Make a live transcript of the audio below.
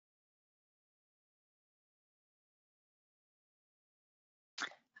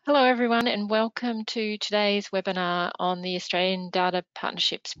Hello everyone and welcome to today's webinar on the Australian Data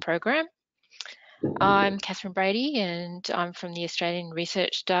Partnerships Program. I'm Catherine Brady and I'm from the Australian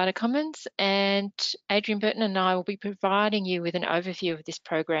Research Data Commons, and Adrian Burton and I will be providing you with an overview of this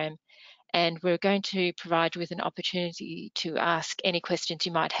program, and we're going to provide you with an opportunity to ask any questions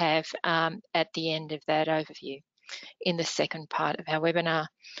you might have at the end of that overview in the second part of our webinar.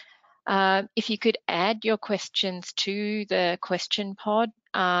 If you could add your questions to the question pod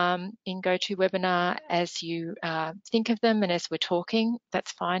in GoToWebinar as you think of them and as we're talking,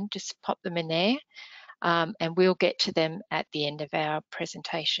 that's fine, just pop them in there and we'll get to them at the end of our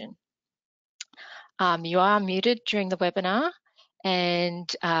presentation. You are muted during the webinar and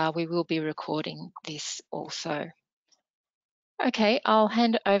we will be recording this also. Okay, I'll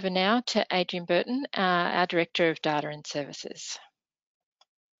hand over now to Adrian Burton, our Director of Data and Services.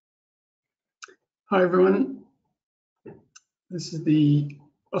 Hi everyone, this is the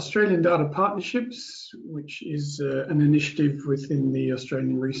Australian Data Partnerships, which is an initiative within the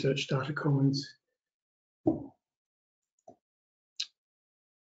Australian Research Data Commons. The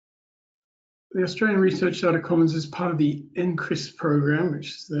Australian Research Data Commons is part of the NCRIS program,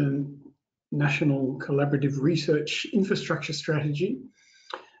 which is the National Collaborative Research Infrastructure Strategy.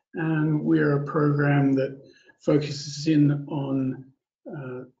 And we're a program that focuses in on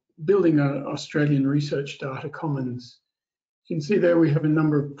building an Australian Research Data Commons. You can see there we have a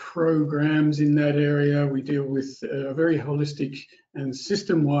number of programs in that area. We deal with a very holistic and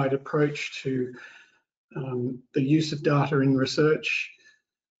system-wide approach to the use of data in research.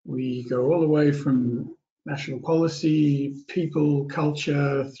 We go all the way from national policy, people,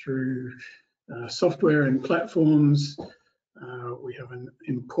 culture, through software and platforms. We have an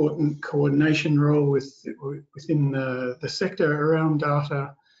important coordination role within the sector around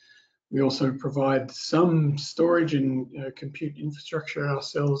data. We also provide some storage and compute infrastructure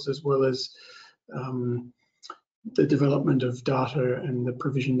ourselves, as well as the development of data and the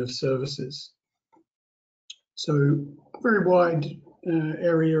provision of services. So very wide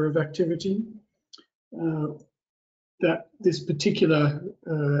area of activity. That this particular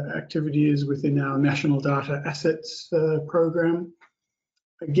activity is within our National Data Assets program.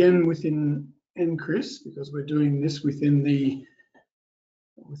 Again, within NCRIS, because we're doing this within the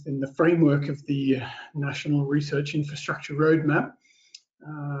framework of the National Research Infrastructure Roadmap.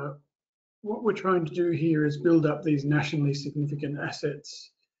 What we're trying to do here is build up these nationally significant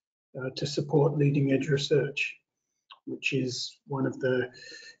assets to support leading edge research, which is one of the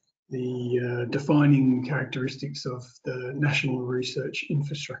defining characteristics of the national research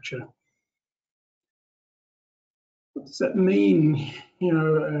infrastructure. What does that mean?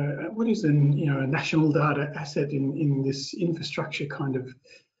 What is a national data asset in this infrastructure kind of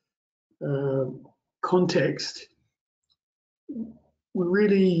context?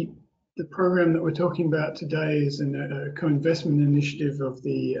 The program that we're talking about today is a co-investment initiative of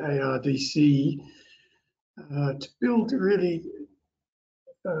the ARDC to build really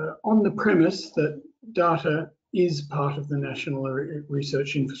on the premise that data is part of the national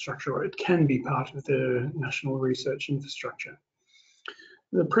research infrastructure, or it can be part of the national research infrastructure.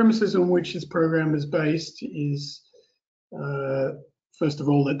 The premises on which this program is based is, first of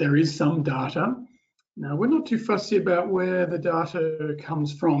all, that there is some data. Now, we're not too fussy about where the data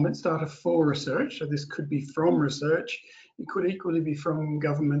comes from. It's data for research, so this could be from research. It could equally be from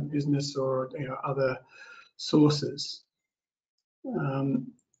government, business, or other sources.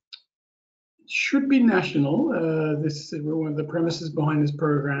 Should be national. One of the premises behind this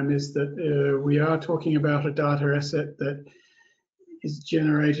program is that we are talking about a data asset that is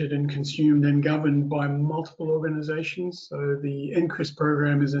generated and consumed and governed by multiple organizations. So the NCRIS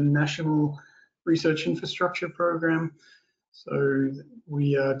program is a national research infrastructure program. So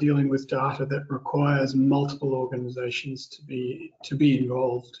we are dealing with data that requires multiple organizations to be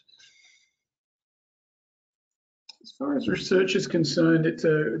involved. As far as research is concerned,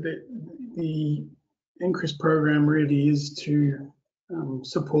 the NCRIS program really is to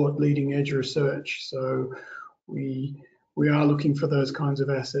support leading edge research. So we are looking for those kinds of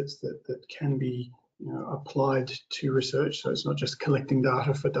assets that can be applied to research. So it's not just collecting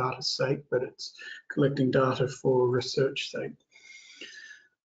data for data's sake, but it's collecting data for research sake.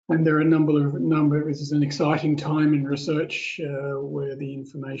 And there are this is an exciting time in research where the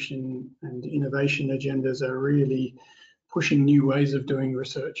information and innovation agendas are really pushing new ways of doing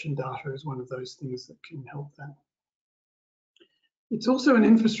research, and data is one of those things that can help that. It's also an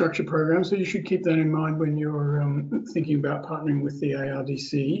infrastructure program, so you should keep that in mind when you're thinking about partnering with the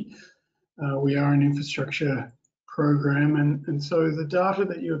ARDC. We are an infrastructure program, and so the data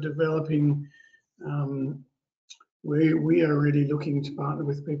that you're developing we are really looking to partner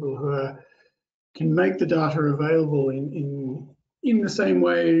with people who can make the data available in the same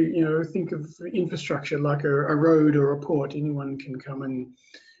way. You know, think of infrastructure like a road or a port. Anyone can come and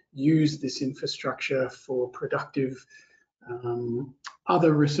use this infrastructure for productive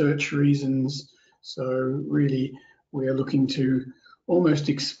other research reasons. So really, we are looking to almost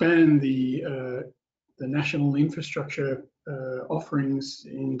expand the national infrastructure offerings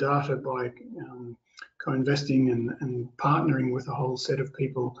in data by co-investing and partnering with a whole set of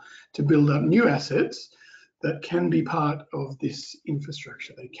people to build up new assets that can be part of this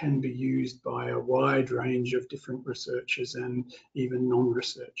infrastructure. They can be used by a wide range of different researchers and even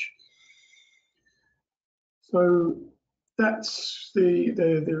non-research. So that's really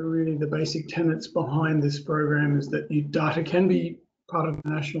the basic tenets behind this program, is that data can be part of the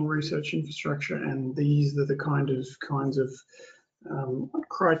national research infrastructure, and these are the kinds of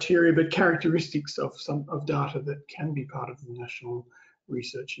criteria, but characteristics of data that can be part of the national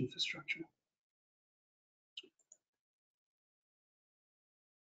research infrastructure.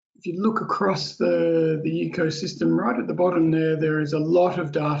 If you look across the ecosystem, right at the bottom there is a lot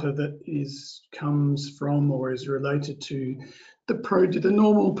of data that comes from or is related to the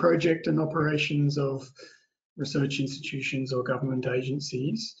normal project and operations of research institutions or government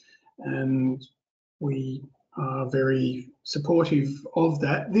agencies, and we are very supportive of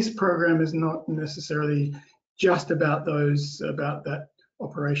that. This program is not necessarily just about that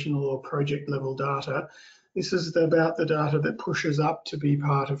operational or project level data. This is about the data that pushes up to be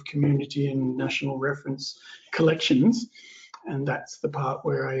part of community and national reference collections, and that's the part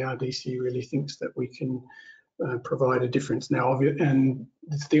where ARDC really thinks that we can provide a difference now. And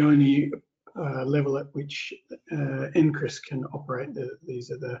it's the only level at which NCRIS can operate.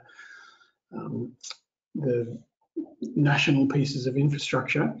 These are the national pieces of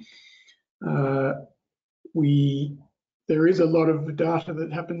infrastructure. There is a lot of data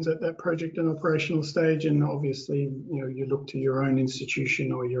that happens at that project and operational stage, and obviously, you look to your own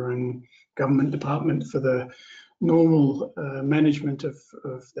institution or your own government department for the normal management of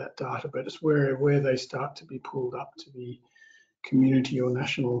that data, but it's where they start to be pulled up to be community or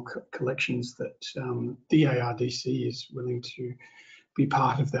national collections that the ARDC is willing to be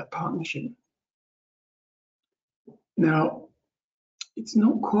part of that partnership. Now, it's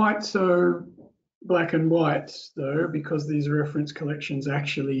not quite so black and white, though, because these reference collections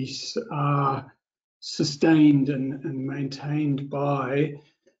actually are sustained and maintained by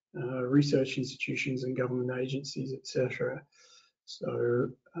research institutions and government agencies, etc. So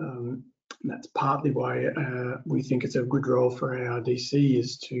that's partly why we think it's a good role for ARDC,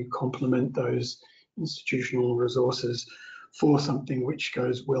 is to complement those institutional resources for something which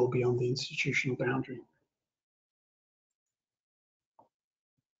goes well beyond the institutional boundary.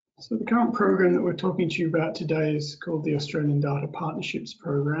 So the current program that we're talking to you about today is called the Australian Data Partnerships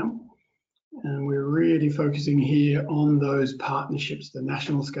Program. And we're really focusing here on those partnerships, the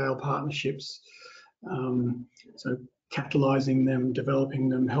national scale partnerships. So catalysing them, developing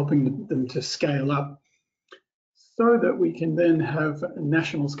them, helping them to scale up so that we can then have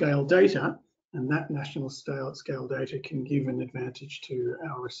national scale data, and that national scale data can give an advantage to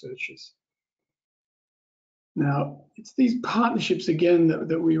our researchers. Now, it's these partnerships again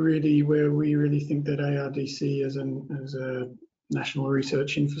where we really think that ARDC as a national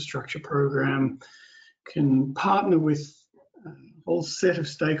research infrastructure program can partner with a whole set of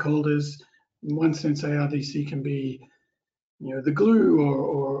stakeholders. In one sense, ARDC can be, the glue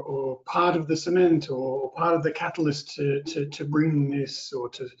or part of the cement or part of the catalyst to bring this, or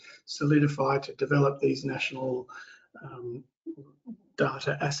to solidify, to develop these national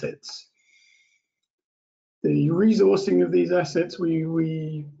data assets. The resourcing of these assets,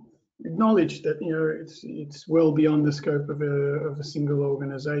 we acknowledge that it's well beyond the scope of a single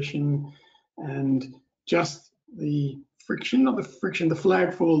organisation, and just the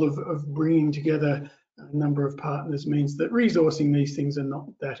flagfall of bringing together a number of partners means that resourcing these things are not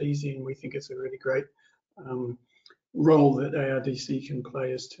that easy, and we think it's a really great role that ARDC can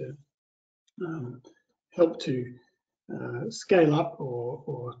play, is to help to scale up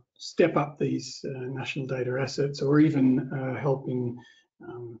or step up these national data assets, or even help in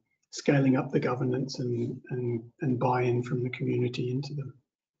scaling up the governance and buy-in from the community into them.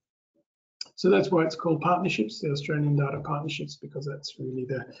 So that's why it's called partnerships, the Australian Data Partnerships, because that's really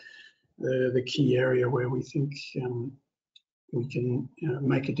the key area where we think we can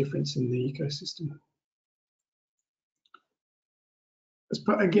make a difference in the ecosystem.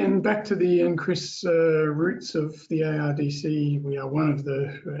 Again, back to the NCRIS roots of the ARDC, we are one of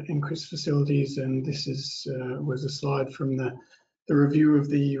the NCRIS facilities, and this was a slide from the the review of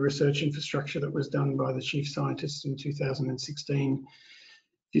the research infrastructure that was done by the chief scientist in 2016.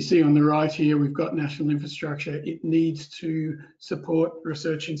 You see on the right here, we've got national infrastructure. It needs to support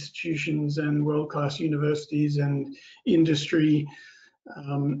research institutions and world-class universities and industry.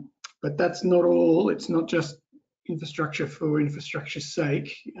 But that's not all. It's not just infrastructure for infrastructure's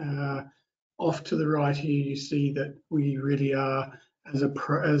sake. Off to the right here, you see that we really are, as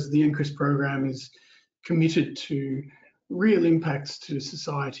the NCRIS program is committed to real impacts to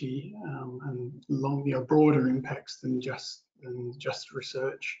society and broader impacts than just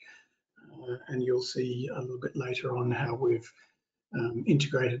research. And you'll see a little bit later on how we've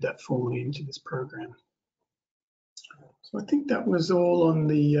integrated that formally into this program. So I think that was all on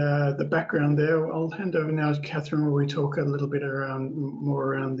the background there. I'll hand over now to Catherine, where we talk a little bit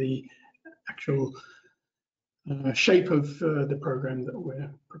more around the actual shape of the program that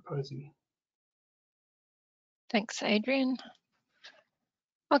we're proposing. Thanks, Adrian.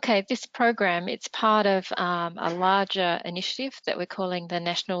 Okay, this program, it's part of a larger initiative that we're calling the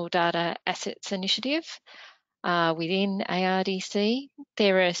National Data Assets Initiative within ARDC.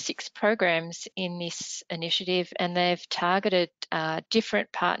 There are 6 programs in this initiative, and they've targeted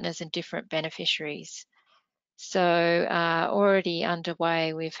different partners and different beneficiaries. So already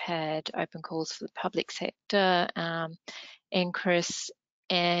underway, we've had open calls for the public sector, NCRIS,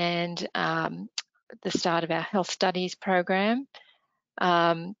 and the start of our health studies program.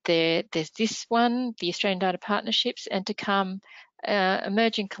 There's this one, the Australian Data Partnerships, and to come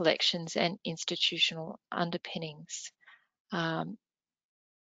emerging collections and institutional underpinnings.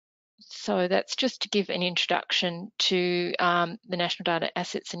 So that's just to give an introduction to the National Data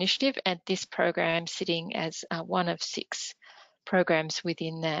Assets Initiative and this program sitting as one of 6 programs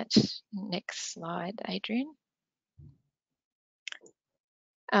within that. Next slide, Adrian.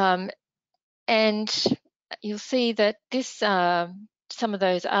 And you'll see that this, some of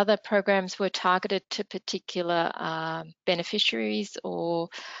those other programs were targeted to particular beneficiaries or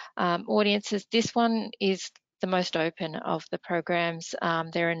audiences. This one is the most open of the programs.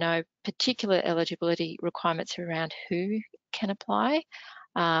 There are no particular eligibility requirements around who can apply.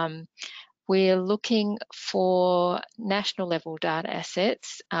 We're looking for national level data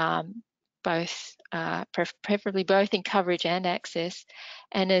assets, preferably both in coverage and access.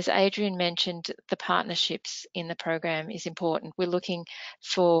 And as Adrian mentioned, the partnerships in the program is important. We're looking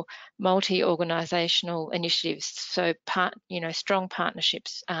for multi-organisational initiatives, so strong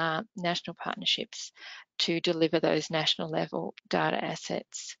partnerships, national partnerships to deliver those national level data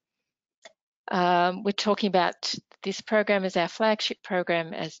assets. We're talking about this program as our flagship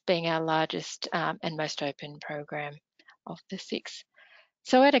program, as being our largest and most open program of the 6.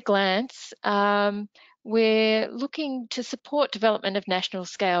 So at a glance, we're looking to support development of national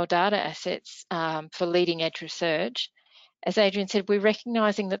scale data assets for leading edge research. As Adrian said, we're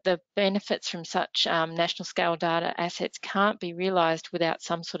recognising that the benefits from such national scale data assets can't be realised without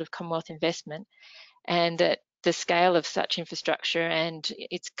some sort of Commonwealth investment, and that the scale of such infrastructure and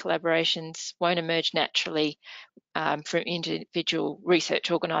its collaborations won't emerge naturally from individual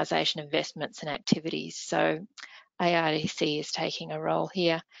research organisation investments and activities. So ARDC is taking a role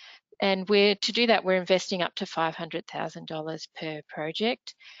here. And to do that, we're investing up to $500,000 per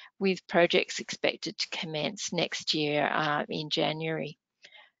project, with projects expected to commence next year in January.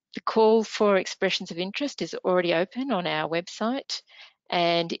 The call for expressions of interest is already open on our website,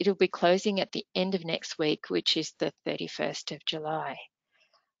 and it'll be closing at the end of next week, which is the 31st of July.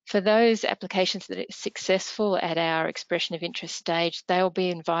 For those applications that are successful at our expression of interest stage, they'll be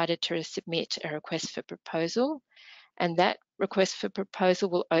invited to submit a request for proposal, and that request for proposal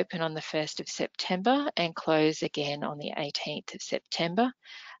will open on the 1st of September and close again on the 18th of September,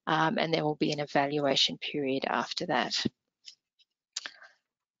 and there will be an evaluation period after that.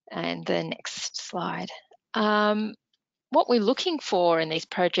 And the next slide. What we're looking for in these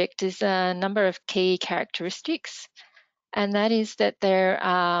projects is a number of key characteristics, and that is that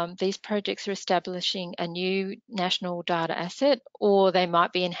these projects are establishing a new national data asset, or they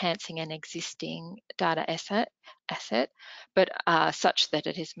might be enhancing an existing data asset, but such that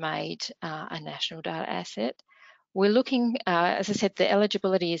it has made a national data asset. We're looking, as I said, the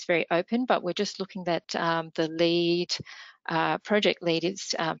eligibility is very open, but we're just looking that the project lead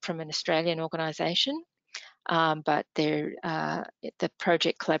is from an Australian organisation, but the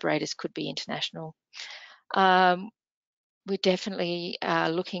project collaborators could be international. We're definitely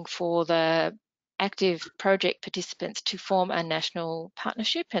looking for the active project participants to form a national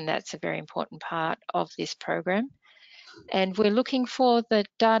partnership, and that's a very important part of this program. And we're looking for the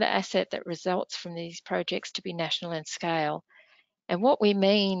data asset that results from these projects to be national in scale. And what we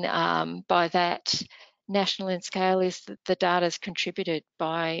mean by that national in scale is that the data is contributed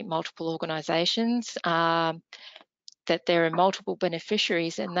by multiple organisations, that there are multiple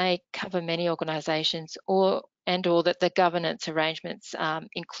beneficiaries and they cover many organisations, or that the governance arrangements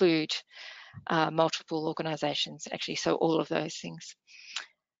include multiple organisations, actually, so all of those things.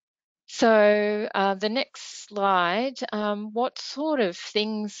 So the next slide, what sort of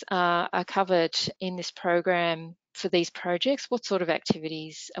things are covered in this program for these projects? What sort of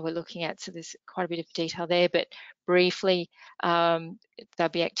activities are we looking at? So there's quite a bit of detail there, but briefly, there'll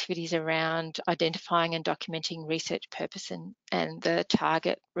be activities around identifying and documenting research purpose and the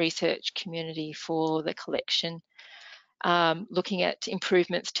target research community for the collection. Looking at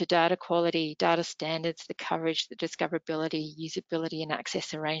improvements to data quality, data standards, the coverage, the discoverability, usability and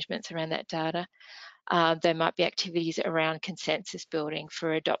access arrangements around that data. There might be activities around consensus building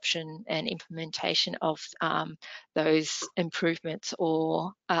for adoption and implementation of those improvements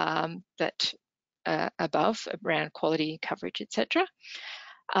or that above around quality, coverage, etc.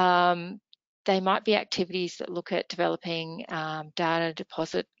 They might be activities that look at developing data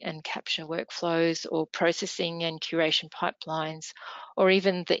deposit and capture workflows or processing and curation pipelines, or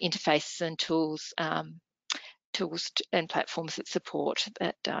even the interfaces and tools and platforms that support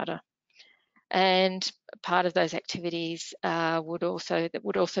that data. And part of those activities would also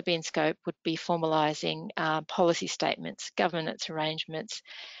be in scope would be formalising policy statements, governance arrangements,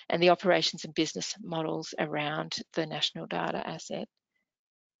 and the operations and business models around the national data asset.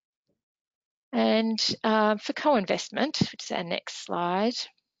 And for co-investment, which is our next slide,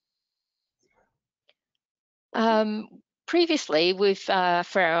 previously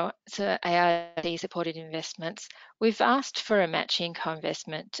for our ARD supported investments, we've asked for a matching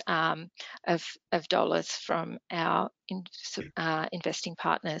co-investment of dollars from our investing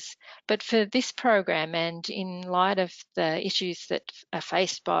partners. But for this program, and in light of the issues that are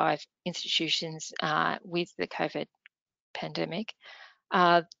faced by institutions with the COVID pandemic,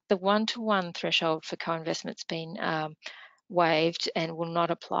 the one-to-one threshold for co-investment's been waived and will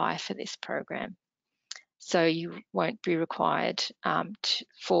not apply for this program. So you won't be required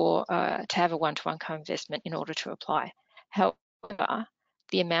to have a one-to-one co-investment in order to apply. However,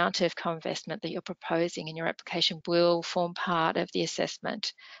 the amount of co-investment that you're proposing in your application will form part of the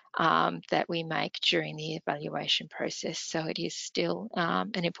assessment that we make during the evaluation process. So it is still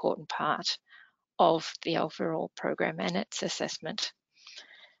an important part of the overall program and its assessment.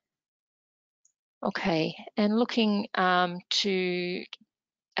 Okay, and looking to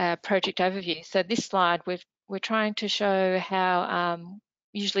a project overview. So this slide, we're trying to show how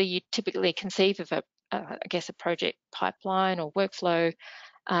usually you typically conceive of I guess a project pipeline or workflow.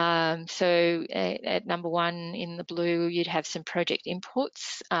 So at number one in the blue, you'd have some project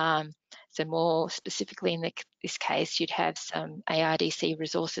inputs. So more specifically in this case, you'd have some ARDC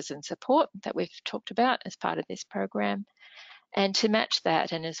resources and support that we've talked about as part of this program. And to match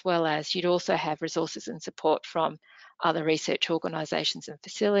that, and as well as you'd also have resources and support from other research organisations and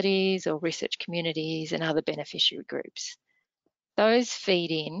facilities or research communities and other beneficiary groups. Those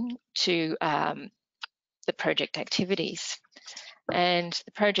feed in to the project activities. And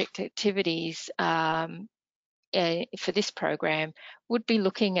the project activities for this program would be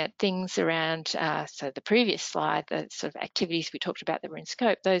looking at things around, so the previous slide, the sort of activities we talked about that were in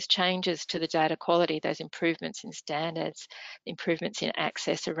scope, those changes to the data quality, those improvements in standards, improvements in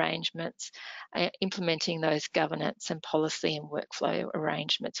access arrangements, implementing those governance and policy and workflow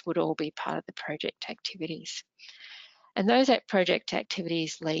arrangements would all be part of the project activities. And those project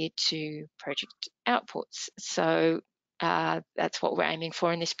activities lead to project outputs. So that's what we're aiming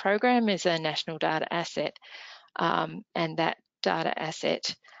for in this program, is a national data asset. And that data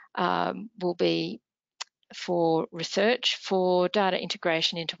asset will be for research, for data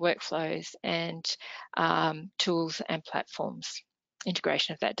integration into workflows and tools and platforms,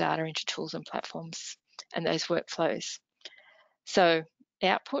 integration of that data into tools and platforms and those workflows. So the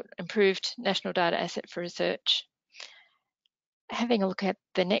output, improved national data asset for research. Having a look at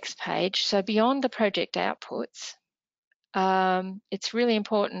the next page, so beyond the project outputs, it's really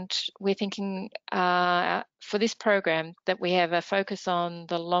important, we're thinking for this program that we have a focus on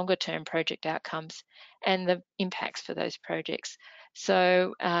the longer term project outcomes and the impacts for those projects.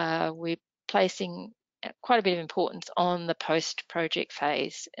 So we're placing quite a bit of importance on the post-project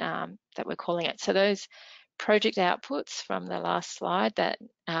phase that we're calling it. So those project outputs from the last slide, that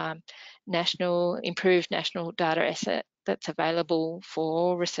improved national data asset that's available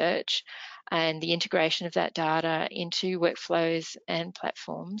for research and the integration of that data into workflows and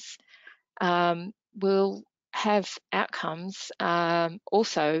platforms will have outcomes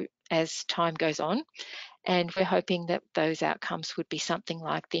also as time goes on, And we're hoping that those outcomes would be something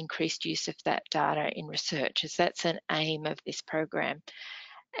like the increased use of that data in research, as that's an aim of this program.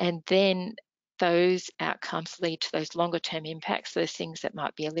 And then those outcomes lead to those longer term impacts, those things that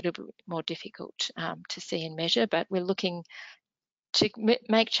might be a little bit more difficult to see and measure, but we're looking to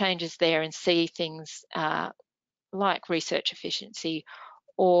make changes there and see things like research efficiency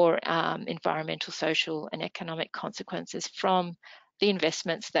or environmental, social and economic consequences from the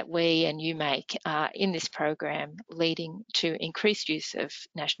investments that we and you make in this program, leading to increased use of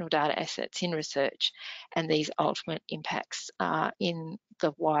national data assets in research and these ultimate impacts in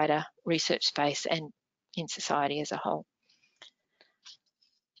the wider research space and in society as a whole.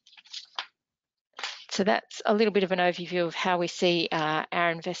 So that's a little bit of an overview of how we see our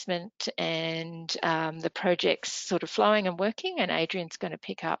investment and the projects sort of flowing and working, and Adrian's going to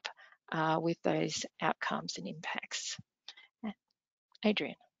pick up with those outcomes and impacts.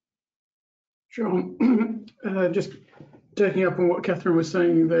 Adrian. Sure. Just taking up on what Catherine was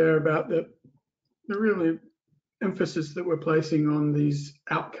saying there about the really emphasis that we're placing on these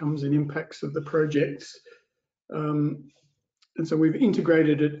outcomes and impacts of the projects. And so we've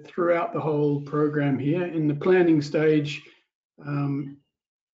integrated it throughout the whole program here. In the planning stage,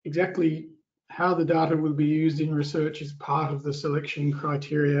 exactly how the data will be used in research is part of the selection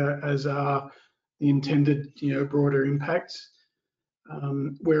criteria, as are the intended, broader impacts.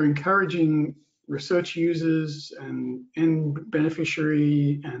 We're encouraging research users and end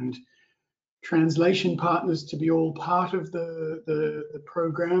beneficiary and translation partners to be all part of the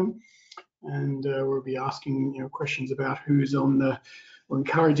program. And we'll be asking questions about who's on we're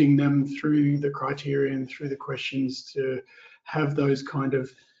encouraging them through the criteria and through the questions to have those kind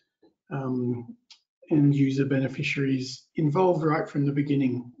of end user beneficiaries involved right from the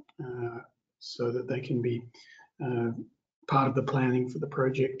beginning, so that they can be part of the planning for the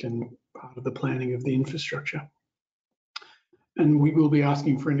project and part of the planning of the infrastructure. And we will be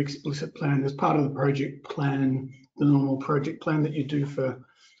asking for an explicit plan as part of the project plan, the normal project plan that you do for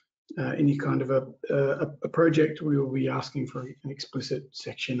any kind of a project. We will be asking for an explicit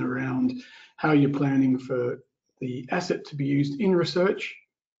section around how you're planning for the asset to be used in research,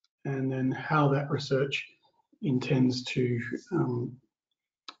 and then how that research intends to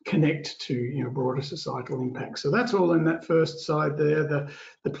connect to broader societal impacts. So that's all in that first side there,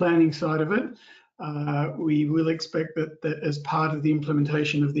 the planning side of it. We will expect that as part of the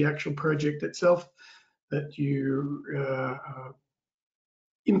implementation of the actual project itself, that you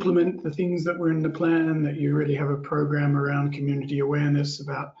implement the things that were in the plan, that you really have a program around community awareness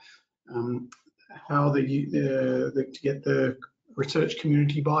about how to get the research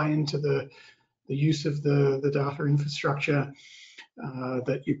community buy-in to the use of the data infrastructure,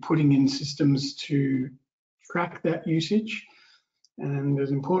 that you're putting in systems to track that usage. And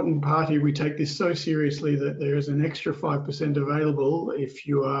as an important part here, we take this so seriously that there is an extra 5% available if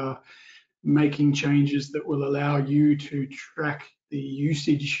you are making changes that will allow you to track the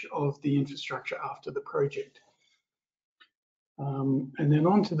usage of the infrastructure after the project. And then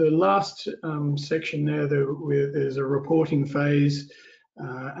on to the last section there, there's a reporting phase,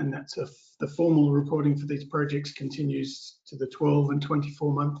 and that's the formal reporting for these projects continues to the 12 and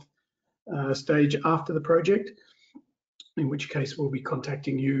 24-month stage after the project, in which case we'll be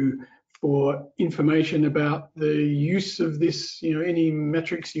contacting you for information about the use of this, any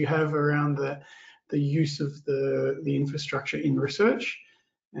metrics you have around the use of the infrastructure in research,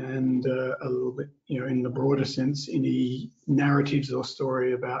 and a little bit, in the broader sense, any narratives or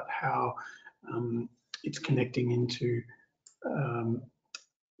story about how it's connecting into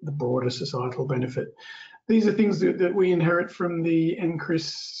the broader societal benefit. These are things that we inherit from the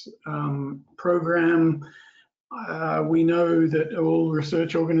NCRIS program. We know that all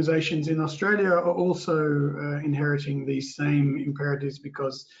research organisations in Australia are also inheriting these same imperatives,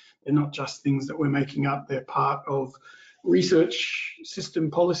 because they're not just things that we're making up, they're part of research system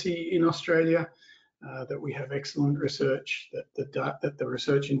policy in Australia, that we have excellent research, that the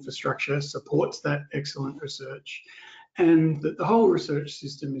research infrastructure supports that excellent research, and that the whole research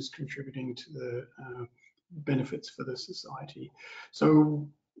system is contributing to the benefits for the society. So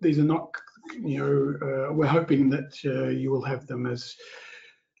these are not, we're hoping that you will have them as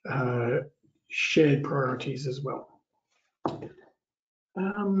shared priorities as well.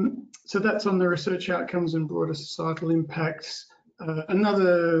 So that's on the research outcomes and broader societal impacts.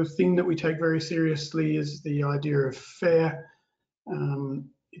 Another thing that we take very seriously is the idea of FAIR.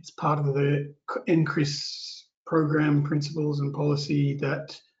 It's part of the NCRIS program principles and policy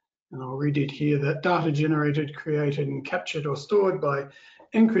that, and I'll read it here, that data generated, created and captured or stored by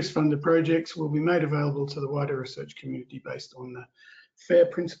NCRIS funded projects will be made available to the wider research community based on the FAIR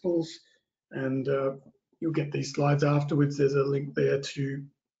principles. And you'll get these slides afterwards. There's a link there to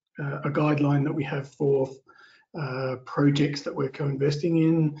a guideline that we have for projects that we're co-investing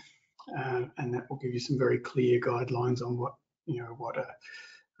in, and that will give you some very clear guidelines on what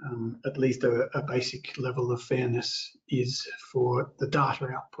at least a basic level of fairness is for the data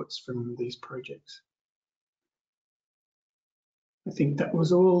outputs from these projects. I think that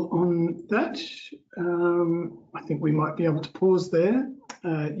was all on that. I think we might be able to pause there.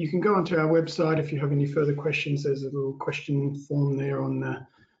 You can go onto our website if you have any further questions. There's a little question form there on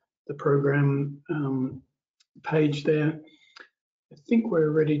the program page there. I think we're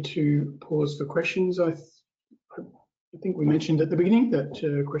ready to pause for questions. I think we mentioned at the beginning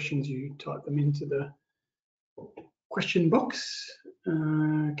that questions, you type them into the question box.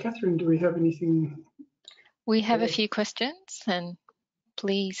 Catherine, do we have anything? We have a few questions, and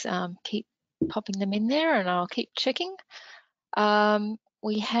please keep popping them in there and I'll keep checking.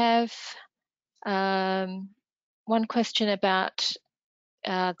 We have one question about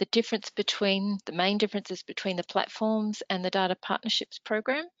the main differences between the platforms and the data partnerships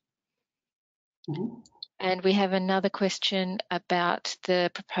program. Mm-hmm. And we have another question about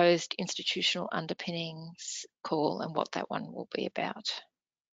the proposed institutional underpinnings call and what that one will be about.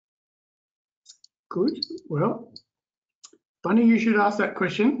 Good. Well, funny you should ask that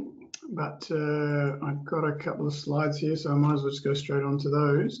question, but I've got a couple of slides here, so I might as well just go straight on to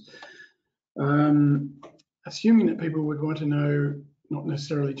those. Assuming that people would want to know not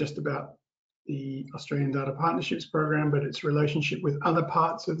necessarily just about the Australian Data Partnerships Program, but its relationship with other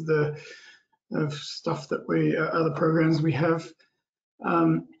parts of stuff that other programs we have.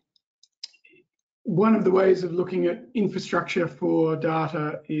 One of the ways of looking at infrastructure for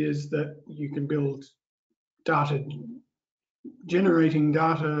data is that you can build generating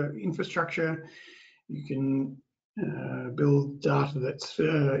data infrastructure. You can build data that's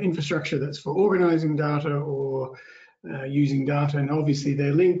infrastructure that's for organizing data or using data, and obviously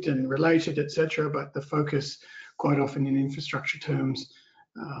they're linked and related, etc. But the focus, quite often in infrastructure terms,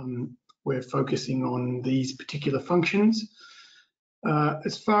 we're focusing on these particular functions.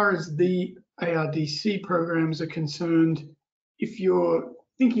 As far as the ARDC programs are concerned, if you're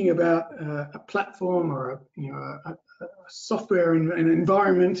thinking about a platform or a software and an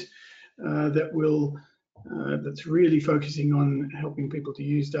environment that's really focusing on helping people to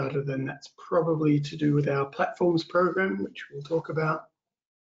use data, then that's probably to do with our platforms program, which we'll talk about.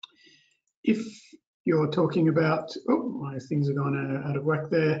 If you're talking about, oh, my things have gone out of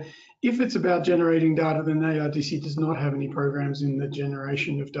whack there. If it's about generating data, then ARDC does not have any programs in the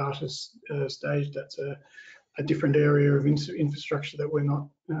generation of data stage. That's a different area of infrastructure that we're not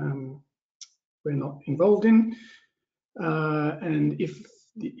involved in. And if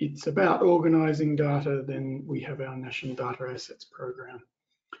it's about organizing data, then we have our National Data Assets Program.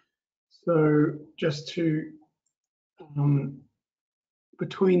 So just to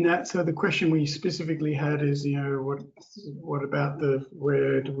between that, so the question we specifically had is, what about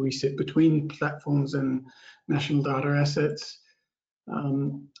where do we sit between platforms and national data assets?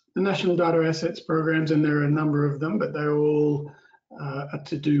 The National Data Assets Programs, and there are a number of them, but they're all are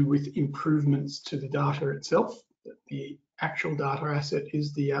to do with improvements to the data itself. The actual data asset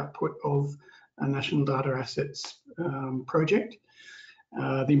is the output of a National Data Assets project.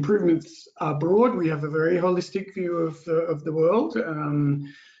 The improvements are broad. We have a very holistic view of the world.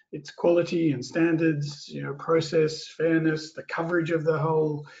 Its quality and standards, process, fairness, the coverage of the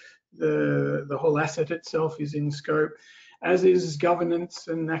whole asset itself is in scope, as is governance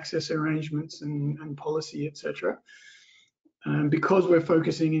and access arrangements and policy, etc. Because we're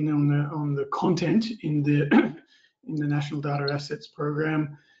focusing in on the content in the National Data Assets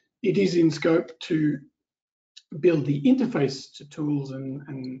Program, it is in scope to build the interface to tools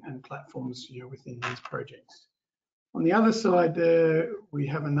and platforms within these projects. On the other side there, we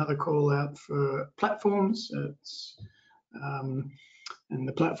have another call out for platforms. And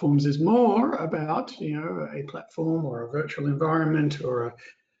the platforms is more about a platform or a virtual environment or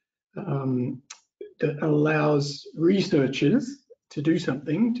that allows researchers to do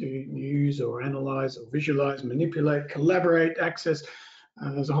something, to use or analyze or visualize, manipulate, collaborate, access.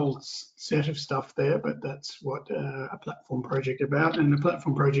 There's a whole set of stuff there, but that's what a platform project is about. And the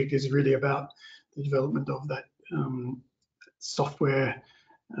platform project is really about the development of that software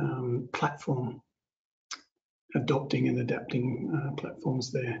platform, adopting and adapting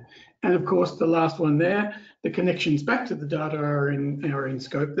platforms there. And of course, the last one there, the connections back to the data are in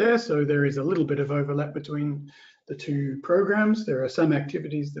scope there. So there is a little bit of overlap between the two programs. There are some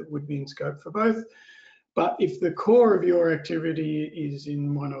activities that would be in scope for both. But if the core of your activity is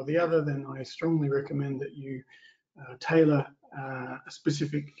in one or the other, then I strongly recommend that you tailor a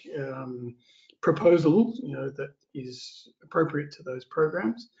specific proposal, that is appropriate to those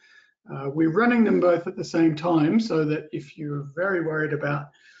programs. We're running them both at the same time, so that if you're very worried about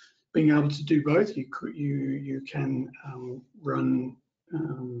being able to do both, you can run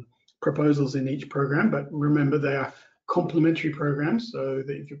proposals in each program. But remember, they are complementary programs, so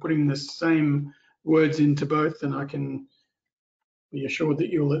that if you're putting the same words into both, then I can be assured that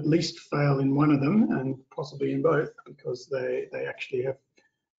you'll at least fail in one of them and possibly in both, because they actually have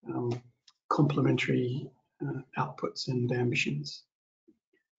complementary outputs and ambitions.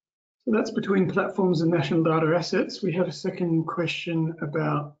 So that's between platforms and national data assets. We had a second question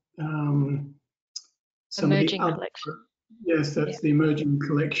about some emerging of the other, collection. yes, that's the emerging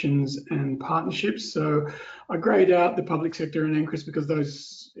collections and partnerships. So I grayed out the public sector and NCRIS because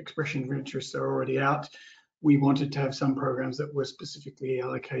those expressions of interest are already out. We wanted to have some programs that were specifically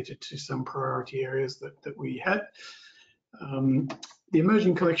allocated to some priority areas that we had. The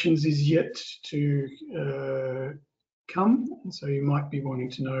emerging collections is yet to come, and so you might be wanting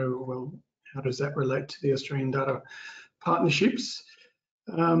to know, well, how does that relate to the Australian data partnerships?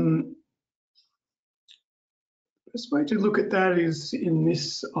 Best way to look at that is in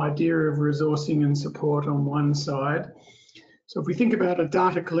this idea of resourcing and support on one side. So if we think about a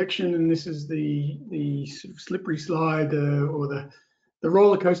data collection, and this is the sort of slippery slide or the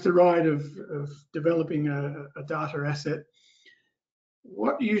roller coaster ride of developing a data asset,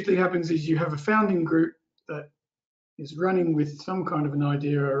 what usually happens is you have a founding group that is running with some kind of an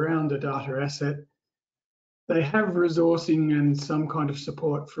idea around a data asset. They have resourcing and some kind of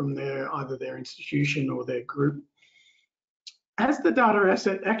support from either their institution or their group. As the data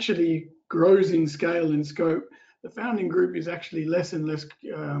asset actually grows in scale and scope, the founding group is actually less and less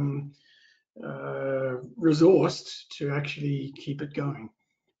resourced to actually keep it going.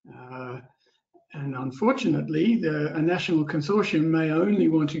 And unfortunately, a national consortium may only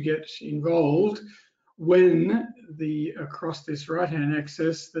want to get involved when across this right-hand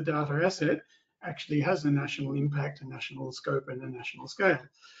axis, the data asset actually has a national impact, a national scope, and a national scale.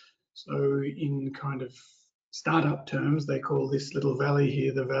 So in kind of startup terms, they call this little valley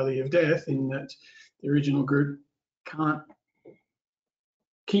here the valley of death, in that the original group can't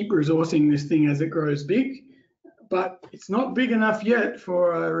keep resourcing this thing as it grows big, but it's not big enough yet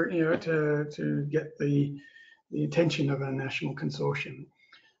for to get the attention of a national consortium.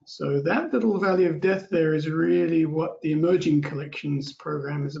 So that little valley of death there is really what the emerging collections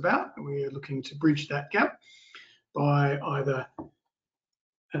program is about. We're looking to bridge that gap by either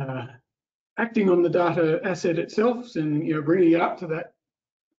acting on the data asset itself and bringing it up to that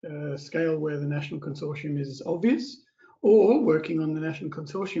scale where the national consortium is obvious, or working on the national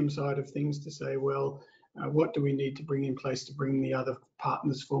consortium side of things to say, well, what do we need to bring in place to bring the other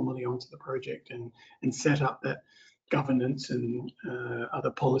partners formally onto the project and set up that governance and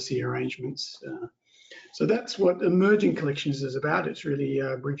other policy arrangements. So that's what emerging collections is about. It's really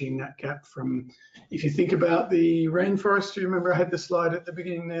bridging that gap from, if you think about the rainforest, you remember I had the slide at the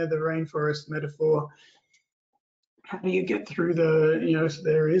beginning there, the rainforest metaphor. How do you get through so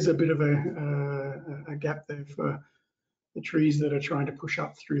there is a bit of a gap there for the trees that are trying to push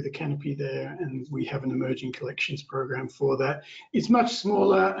up through the canopy there, and we have an emerging collections program for that. It's much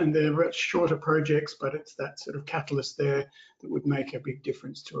smaller and they're much shorter projects, but it's that sort of catalyst there that would make a big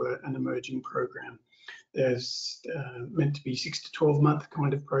difference to an emerging program. There's meant to be 6 to 12 month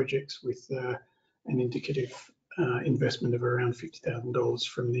kind of projects with an indicative investment of around $50,000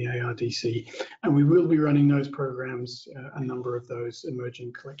 from the ARDC, and we will be running those programs, a number of those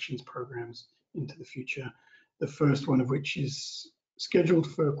emerging collections programs, into the future. The first one of which is scheduled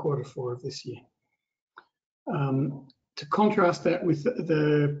for Q4 of this year. To contrast that with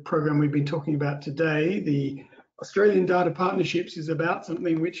the program we've been talking about today, the Australian Data Partnerships is about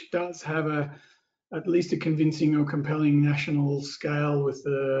something which does have at least a convincing or compelling national scale with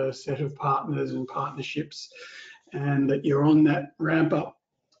a set of partners and partnerships, and that you're on that ramp up.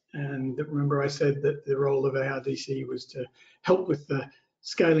 And remember I said that the role of ARDC was to help with the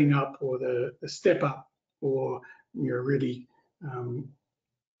scaling up or the step up, or really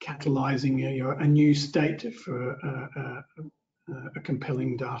catalyzing a new state for a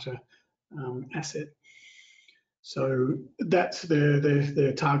compelling data asset. So that's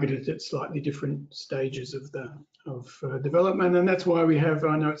they're targeted at slightly different stages of development, and that's why we have,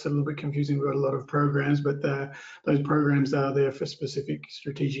 I know it's a little bit confusing, we've got a lot of programs, but those programs are there for specific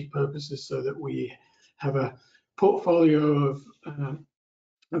strategic purposes, so that we have a portfolio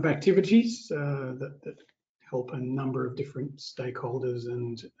of activities that help a number of different stakeholders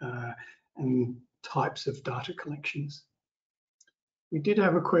and types of data collections. We did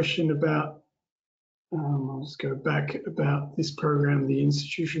have a question about, I'll just go back, about this program, the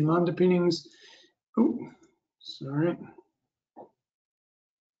institutional underpinnings. Oh, sorry.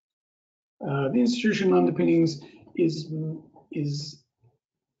 The institutional underpinnings is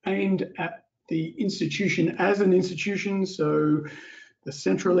aimed at the institution as an institution. So the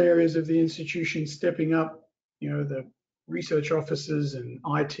central areas of the institution stepping up, the research offices and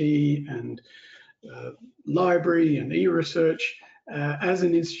IT and library and e-research as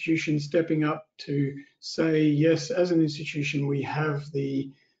an institution stepping up to say, yes, as an institution, we have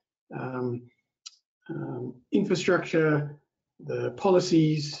the infrastructure, the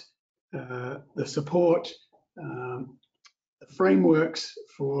policies, the support, the frameworks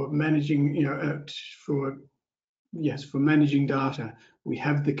for managing, for managing data. We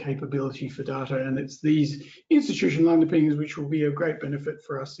have the capability for data, and it's these institutional underpinnings which will be a great benefit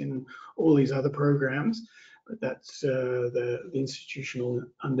for us in all these other programs. But that's the institutional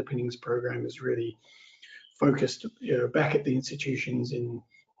underpinnings program is really focused back at the institutions in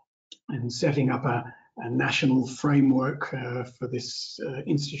setting up a national framework for this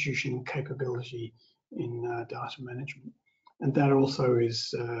institutional capability in data management. And that also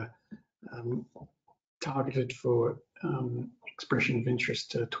is targeted for expression of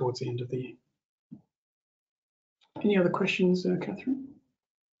interest towards the end of the year. Any other questions, Catherine?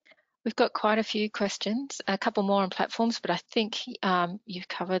 We've got quite a few questions, a couple more on platforms, but I think you've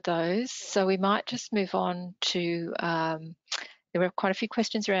covered those. So we might just move on to, there were quite a few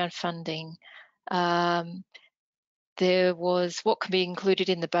questions around funding. There was what can be included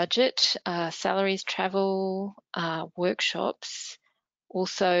in the budget, salaries, travel, workshops.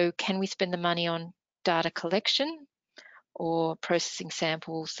 Also, can we spend the money on data collection or processing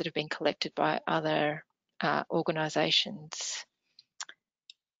samples that have been collected by other organisations?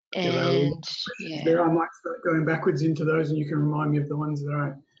 And there, I might start going backwards into those, and you can remind me of the ones that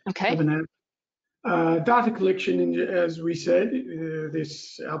I haven't answered. Data collection, as we said,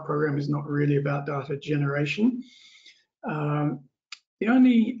 our program is not really about data generation. The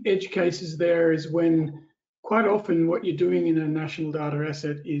only edge cases there is when quite often what you're doing in a national data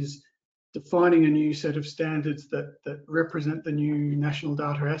asset is defining a new set of standards that represent the new national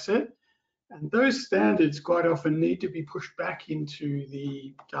data asset. And those standards quite often need to be pushed back into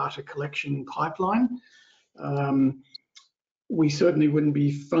the data collection pipeline. We certainly wouldn't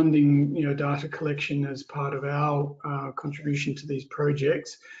be funding, data collection as part of our contribution to these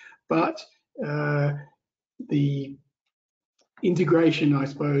projects, but the integration, I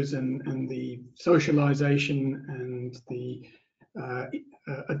suppose, and the socialization and the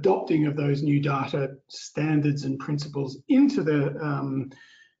adopting of those new data standards and principles into the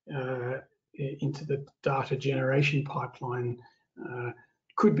data generation pipeline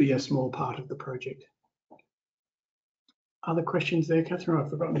could be a small part of the project. Other questions there, Catherine? I've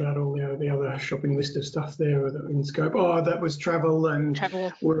forgotten about all the other shopping list of stuff there in scope. Oh, that was travel and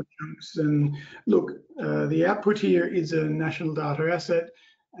workshops. And look, the output here is a national data asset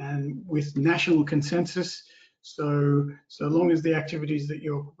and with national consensus. So long as the activities that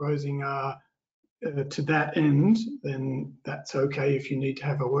you're proposing are to that end, then that's okay if you need to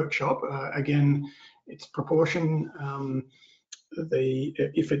have a workshop. Again, it's proportion.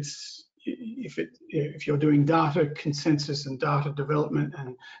 If you're doing data consensus and data development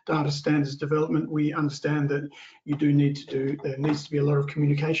and data standards development, we understand that you do need to do, there needs to be a lot of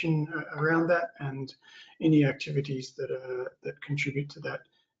communication around that, and any activities that contribute to that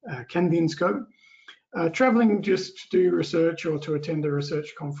can be in scope. Traveling just to do research or to attend a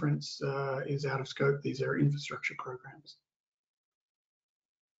research conference is out of scope. These are infrastructure programs.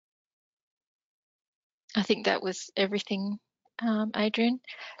 I think that was everything, Adrian.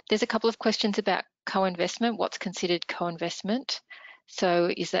 There's a couple of questions about co-investment. What's considered co-investment?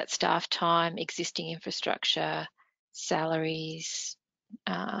 So is that staff time, existing infrastructure, salaries,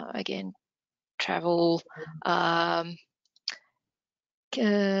 again, travel?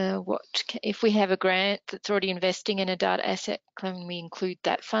 If we have a grant that's already investing in a data asset, can we include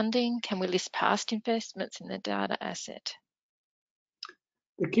that funding? Can we list past investments in the data asset?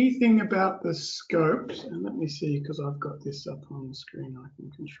 The key thing about the scopes, and let me see, because I've got this up on the screen, I can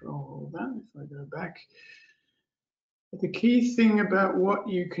control all that if I go back. But the key thing about what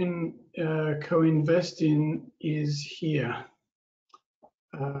you can co-invest in is here.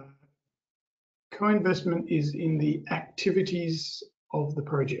 Co-investment is in the activities of the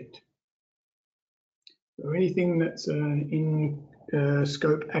project. So anything that's in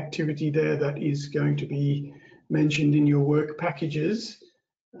scope activity there that is going to be mentioned in your work packages,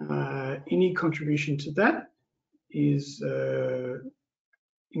 any contribution to that is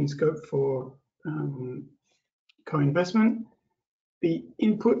in scope for co-investment. The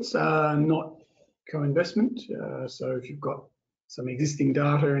inputs are not co-investment. So if you've got some existing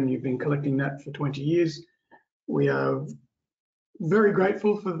data and you've been collecting that for 20 years, we are very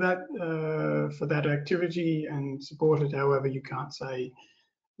grateful for that activity and support it. However, you can't say,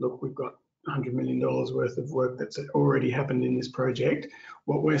 look, we've got $100 million worth of work that's already happened in this project.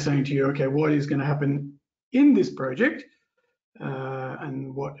 What we're saying to you, okay, what is going to happen in this project,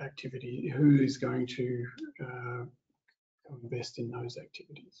 and what activity, who is going to invest in those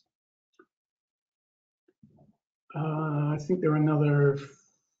activities. I think there are another,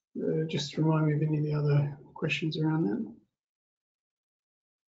 just remind me of any of the other questions around that.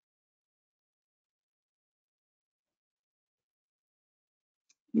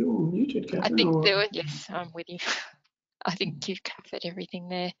 You're muted, Catherine. I think there were, yes, I'm with you. I think you've covered everything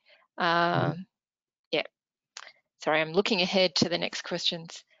there. Yeah. Sorry, I'm looking ahead to the next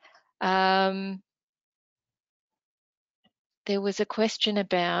questions. There was a question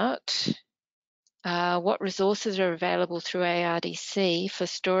about what resources are available through ARDC for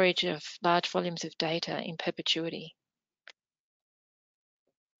storage of large volumes of data in perpetuity.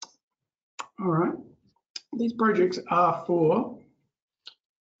 All right. These projects are for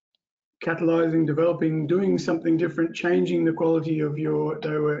catalyzing, developing, doing something different, changing the quality of your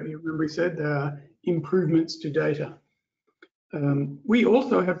data. Remember we said there are improvements to data. We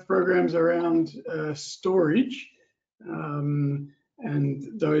also have programs around storage, and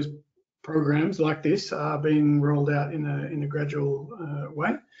those programs like this are being rolled out in a gradual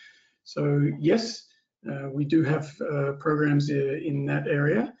way. So yes, we do have programs in that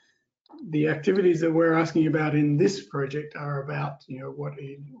area. The activities that we're asking about in this project are about, what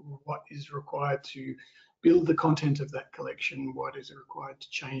is required to build the content of that collection, what is required to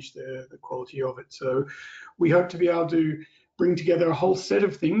change the quality of it. So we hope to be able to bring together a whole set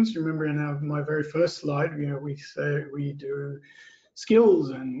of things. Remember in my very first slide, we say we do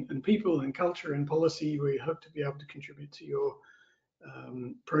skills and people and culture and policy. We hope to be able to contribute to your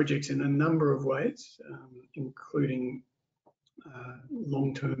projects in a number of ways, including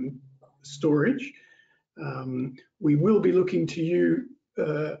long-term storage. We will be looking to you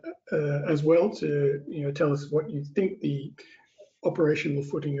as well to tell us what you think the operational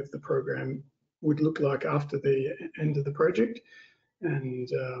footing of the program would look like after the end of the project. And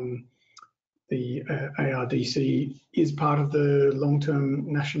the ARDC is part of the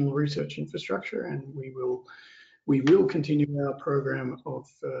long-term national research infrastructure, and we will continue our program of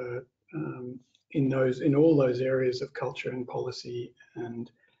in all those areas of culture and policy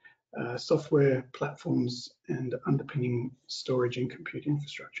and software platforms and underpinning storage and compute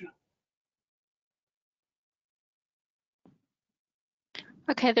infrastructure.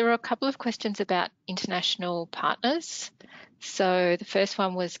 Okay, there were a couple of questions about international partners. So the first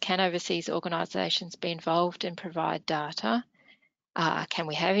one was, can overseas organisations be involved and provide data? Can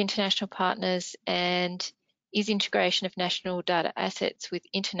we have international partners? And is integration of national data assets with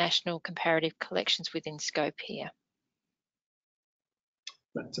international comparative collections within scope here?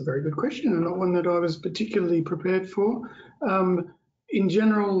 That's a very good question, and not one that I was particularly prepared for. In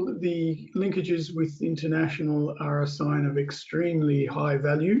general, the linkages with international are a sign of extremely high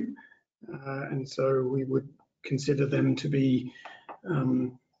value, and so we would consider them to be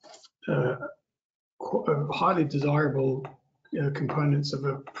highly desirable components of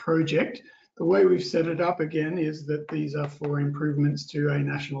a project. The way we've set it up again is that these are for improvements to a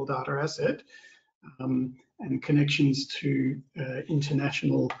national data asset, and connections to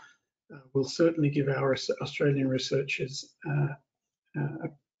international will certainly give our Australian researchers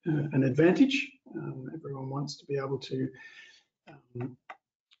an advantage. Everyone wants to be able to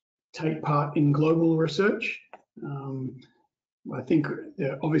take part in global research. I think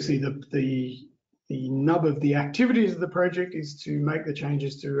obviously the nub of the activities of the project is to make the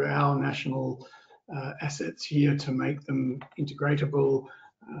changes to our national assets here to make them integratable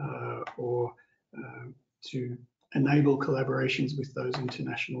or to enable collaborations with those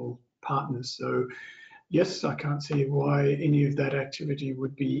international partners. So yes, I can't see why any of that activity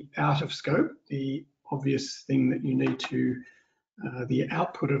would be out of scope. The obvious thing that you need to, the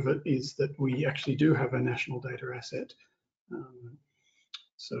output of it is that we actually do have a national data asset.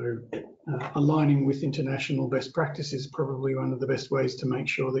 So aligning with international best practice is probably one of the best ways to make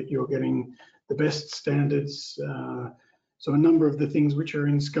sure that you're getting the best standards. So a number of the things which are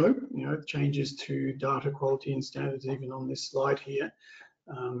in scope, changes to data quality and standards, even on this slide here.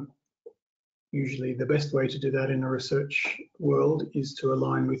 Usually the best way to do that in a research world is to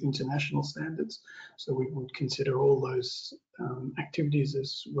align with international standards. So we would consider all those activities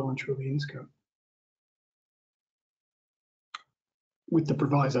as well and truly in scope. With the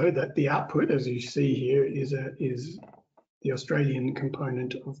proviso that the output, as you see here, is the Australian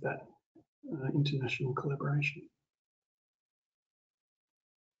component of that international collaboration.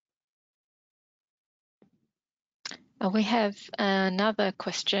 We have another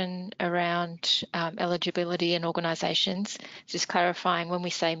question around eligibility and organisations. Just clarifying, when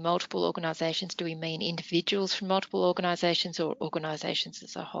we say multiple organisations, do we mean individuals from multiple organisations or organisations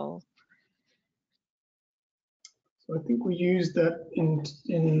as a whole? So I think we use that in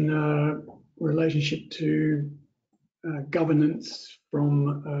relationship to governance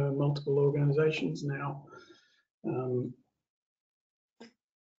from multiple organisations now.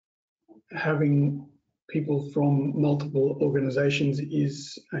 Having people from multiple organisations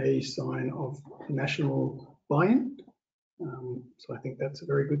is a sign of national buy-in. So I think that's a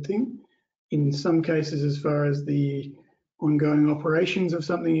very good thing. In some cases, as far as the ongoing operations of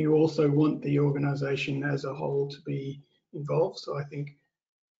something, you also want the organisation as a whole to be involved. So I think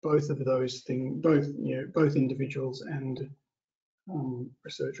both of those things, both individuals and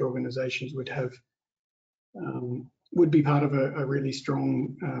research organisations would be part of a really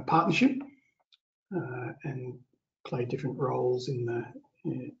strong partnership and play different roles in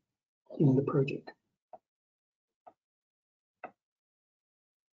the project.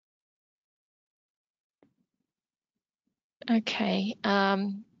 Okay.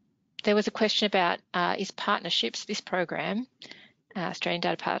 There was a question about is partnerships, this program, Australian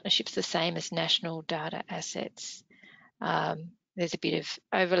Data Partnerships, the same as national data assets? There's a bit of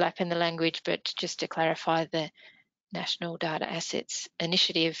overlap in the language, but just to clarify, the National Data Assets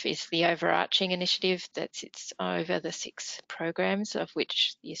Initiative is the overarching initiative that sits over the 6 programs, of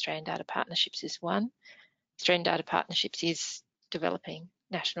which the Australian Data Partnerships is one. Australian Data Partnerships is developing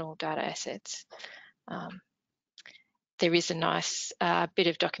national data assets. There is a nice bit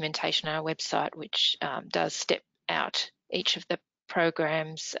of documentation on our website which does step out each of the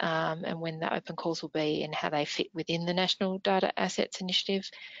programs and when the open calls will be and how they fit within the National Data Assets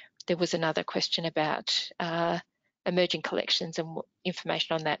Initiative. There was another question about emerging collections and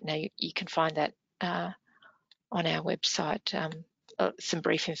information on that. Now you can find that on our website, some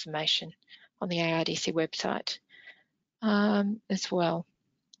brief information on the ARDC website as well.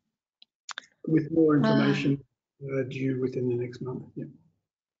 With more information due within the next month. Yeah.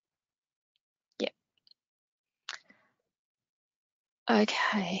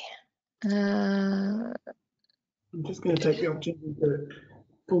 Okay. I'm just going to take the opportunity to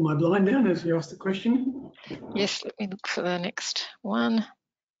pull my blind down as you asked the question. Yes, let me look for the next one.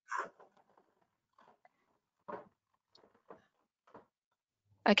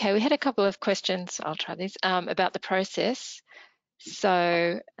 Okay, we had a couple of questions, I'll try these, about the process.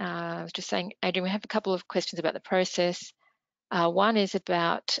 So I was just saying, Adrian, we have a couple of questions about the process. One is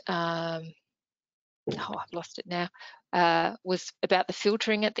about, oh, I've lost it now, was about the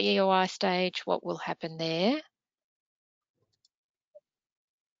filtering at the EOI stage. What will happen there?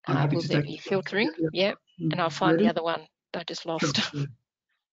 Will there be filtering? Yep. And I'll find the other one I just lost.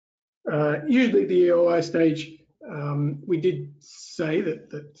 Sure. Usually the EOI stage, we did say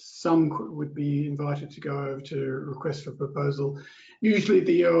that some would be invited to go over to request for proposal. Usually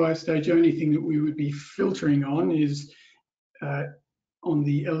the EOI stage, the only thing that we would be filtering on is on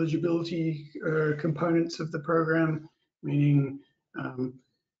the eligibility components of the program, meaning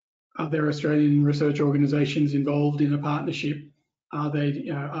are there Australian research organisations involved in a partnership?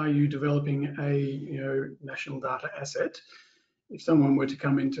 Are you developing a national data asset? If someone were to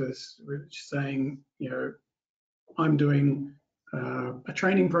come into this saying, I'm doing a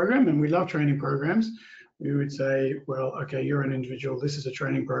training program and we love training programs, we would say, well, okay, you're an individual, this is a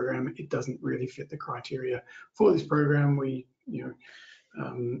training program, it doesn't really fit the criteria for this program.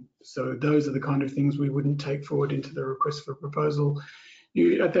 So those are the kind of things we wouldn't take forward into the request for proposal.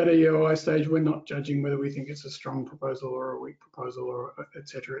 At that EOI stage, we're not judging whether we think it's a strong proposal or a weak proposal or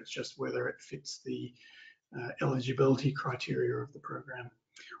etc. It's just whether it fits the eligibility criteria of the program.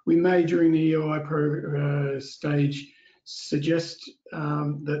 We may, during the EOI stage, suggest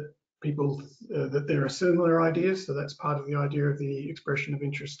that people that there are similar ideas. So that's part of the idea of the expression of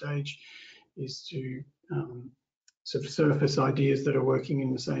interest stage, is to sort of surface ideas that are working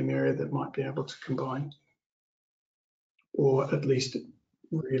in the same area that might be able to combine, or at least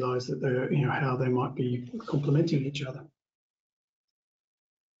realise that they're, how they might be complementing each other.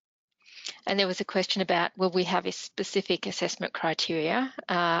 And there was a question about, will we have a specific assessment criteria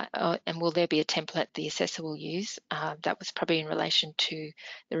and will there be a template the assessor will use? That was probably in relation to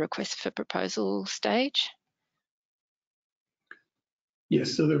the request for proposal stage.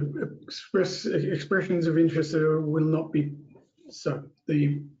 Yes, so the expressions of interest will not be, so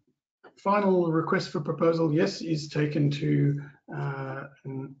the final request for proposal, yes, is taken to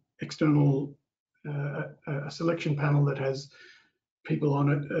an external, a selection panel that has people on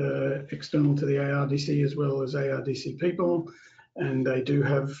it external to the ARDC as well as ARDC people, and they do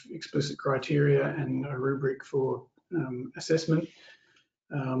have explicit criteria and a rubric for assessment.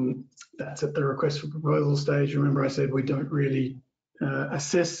 That's at the request for proposal stage. Remember I said we don't really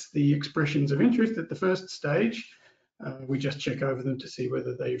assess the expressions of interest at the first stage. We just check over them to see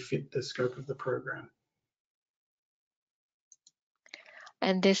whether they fit the scope of the program.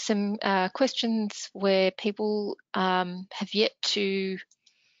 And there's some questions where people have yet to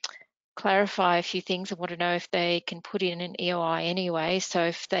clarify a few things. I want to know if they can put in an EOI anyway, so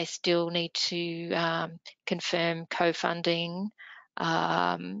if they still need to confirm co-funding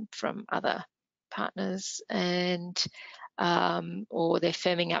from other partners, and or they're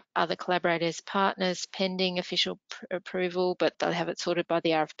firming up other collaborators, partners pending official approval, but they'll have it sorted by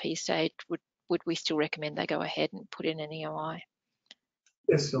the RFP stage. Would we still recommend they go ahead and put in an EOI?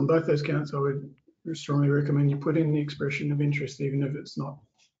 Yes, on both those counts, I would strongly recommend you put in the expression of interest, even if it's not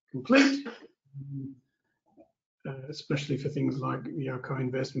complete, especially for things like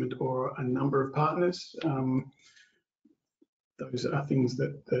co-investment or a number of partners. Those are things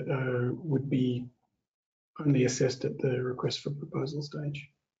that would be only assessed at the request for proposal stage.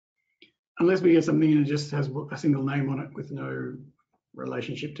 Unless we get something and it just has a single name on it with no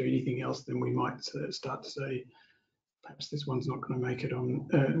relationship to anything else, then we might start to say, perhaps this one's not going to make it on,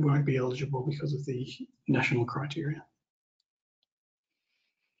 won't be eligible because of the national criteria.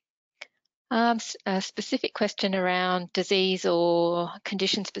 A specific question around disease or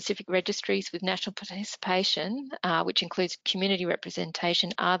condition-specific registries with national participation, which includes community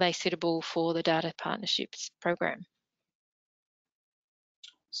representation. Are they suitable for the Data Partnerships program?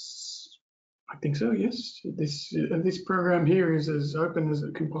 I think so, yes. This program here is as open as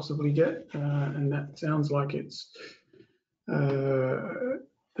it can possibly get, and that sounds like it's a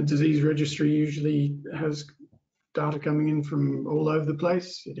disease registry usually has data coming in from all over the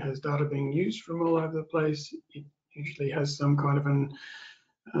place. It has data being used from all over the place. It usually has some kind of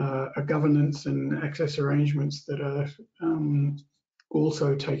a governance and access arrangements that are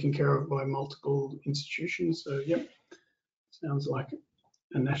also taken care of by multiple institutions. So, yep, sounds like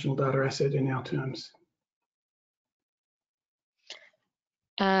a national data asset in our terms.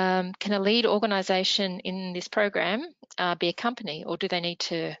 Can a lead organisation in this program be a company, or do they need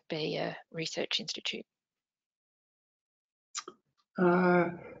to be a research institute?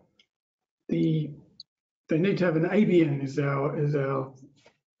 They need to have an ABN is our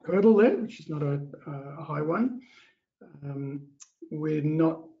hurdle there, which is not a high one. We're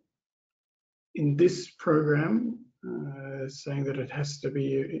not in this program saying that it has to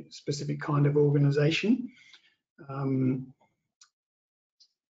be a specific kind of organisation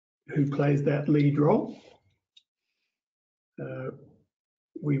who plays that lead role.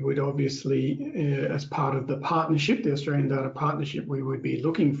 We would obviously, as part of the partnership, the Australian Data Partnership, we would be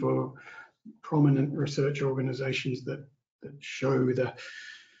looking for prominent research organisations that show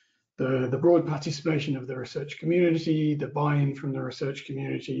the broad participation of the research community, the buy-in from the research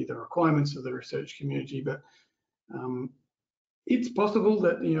community, the requirements of the research community. But it's possible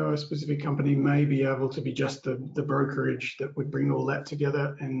that a specific company may be able to be just the brokerage that would bring all that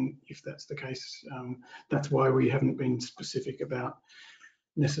together. And if that's the case, that's why we haven't been specific about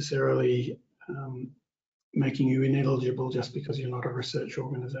necessarily making you ineligible just because you're not a research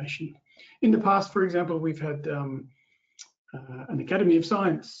organisation. In the past, for example, we've had an Academy of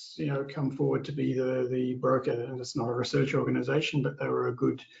Science, come forward to be the broker, and it's not a research organisation, but they were a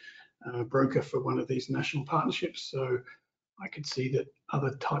good broker for one of these national partnerships. So I could see that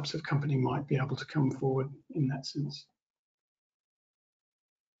other types of company might be able to come forward in that sense.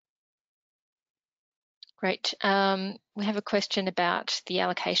 Great. We have a question about the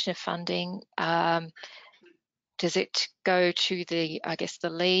allocation of funding. Does it go to the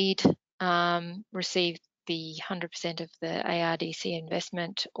lead, receive the 100% of the ARDC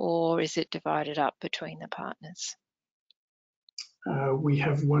investment, or is it divided up between the partners? We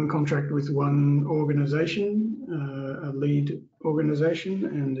have one contract with one organisation, a lead organisation,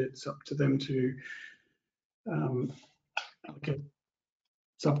 and it's up to them to allocate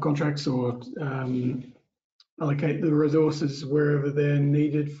subcontracts or allocate the resources wherever they're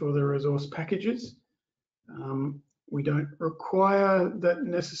needed for the resource packages. We don't require that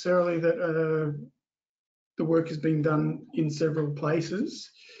necessarily that the work is being done in several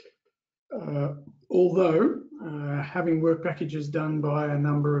places, although having work packages done by a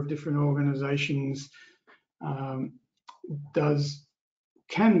number of different organisations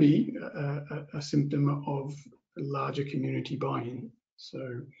can be a symptom of larger community buy-in.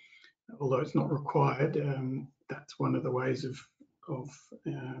 So, although it's not required, that's one of the ways of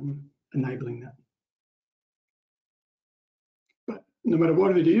enabling that. But no matter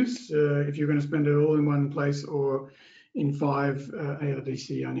what it is, if you're going to spend it all in one place or in 5,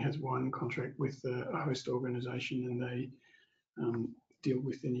 ARDC only has one contract with a host organisation, and they deal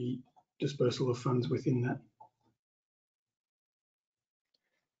with any dispersal of funds within that.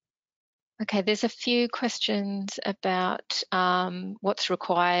 Okay, there's a few questions about what's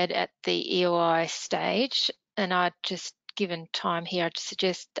required at the EOI stage, and given time here, I'd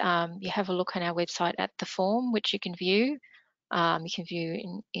suggest you have a look on our website at the form, which you can view. You can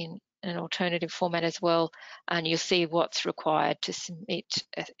view in an alternative format as well, and you'll see what's required to submit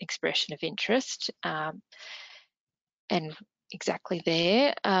an expression of interest, and exactly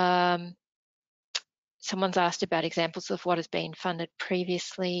there. Someone's asked about examples of what has been funded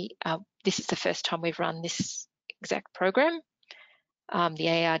previously. This is the first time we've run this exact program. The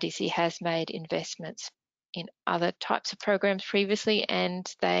ARDC has made investments in other types of programs previously, and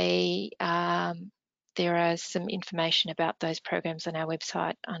there is some information about those programs on our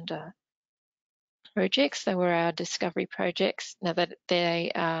website under projects. They were our discovery projects. Now that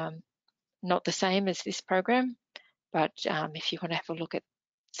they not the same as this program, but if you want to have a look at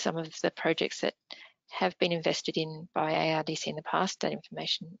some of the projects that have been invested in by ARDC in the past, that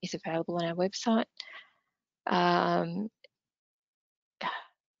information is available on our website.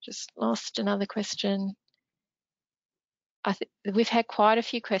 Just lost another question. I think we've had quite a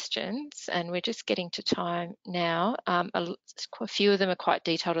few questions, and we're just getting to time now. A few of them are quite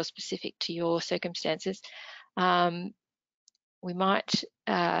detailed or specific to your circumstances. We might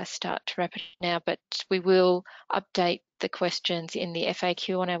start to wrap it now, but we will update the questions in the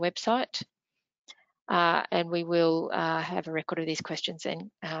FAQ on our website. And we will have a record of these questions and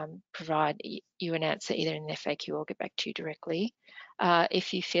provide you an answer either in the FAQ or get back to you directly.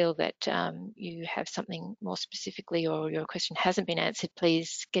 If you feel that you have something more specifically or your question hasn't been answered,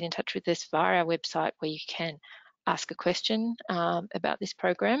 please get in touch with us via our website, where you can ask a question about this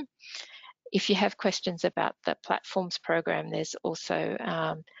program. If you have questions about the platforms program, there's also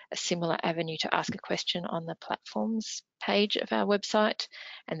a similar avenue to ask a question on the platforms page of our website,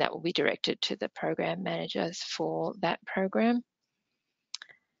 and that will be directed to the program managers for that program.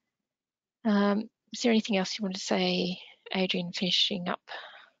 Is there anything else you want to say, Adrian, finishing up?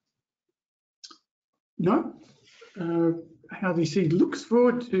 No. ARDC looks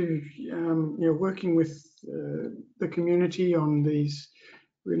forward to working with the community on these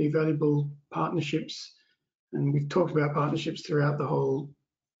really valuable partnerships, and we've talked about partnerships throughout the whole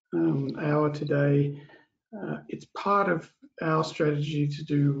hour today. It's part of our strategy to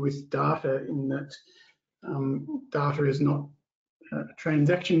do with data, in that data is not a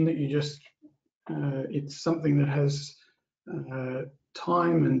transaction that you just, it's something that has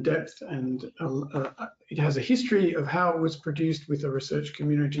time and depth, and it has a history of how it was produced with a research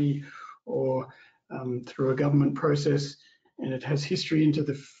community or through a government process, and it has history into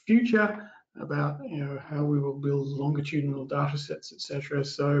the future about how we will build longitudinal data sets, etc.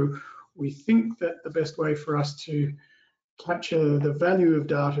 So we think that the best way for us to capture the value of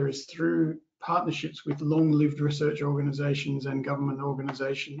data is through partnerships with long-lived research organizations and government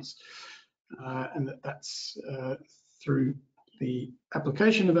organizations, and that's through the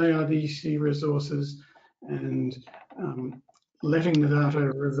application of ARDC resources and letting the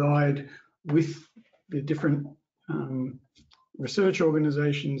data reside with the different research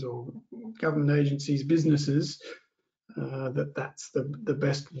organizations or government agencies, businesses, that's the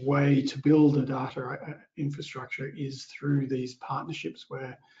best way to build a data infrastructure, is through these partnerships,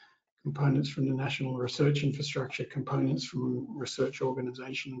 where components from the national research infrastructure, components from research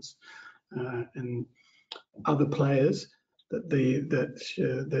organizations and other players,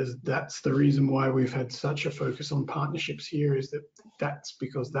 that's the reason why we've had such a focus on partnerships here, is that's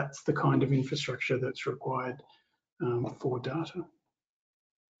because that's the kind of infrastructure that's required for data.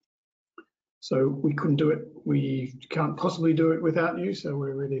 So we couldn't do it, we can't possibly do it without you, so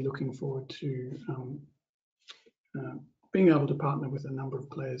we're really looking forward to being able to partner with a number of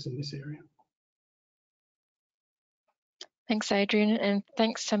players in this area. Thanks, Adrian, and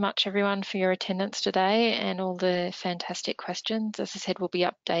thanks so much everyone for your attendance today and all the fantastic questions. As I said, we'll be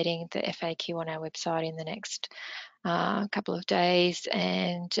updating the FAQ on our website in the next couple of days,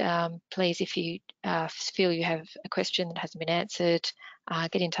 and please, if you feel you have a question that hasn't been answered,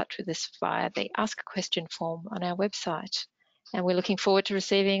 get in touch with us via the Ask a Question form on our website, and we're looking forward to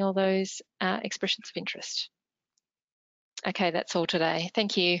receiving all those expressions of interest. Okay, that's all today.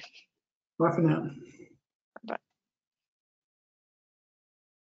 Thank you. Bye for now.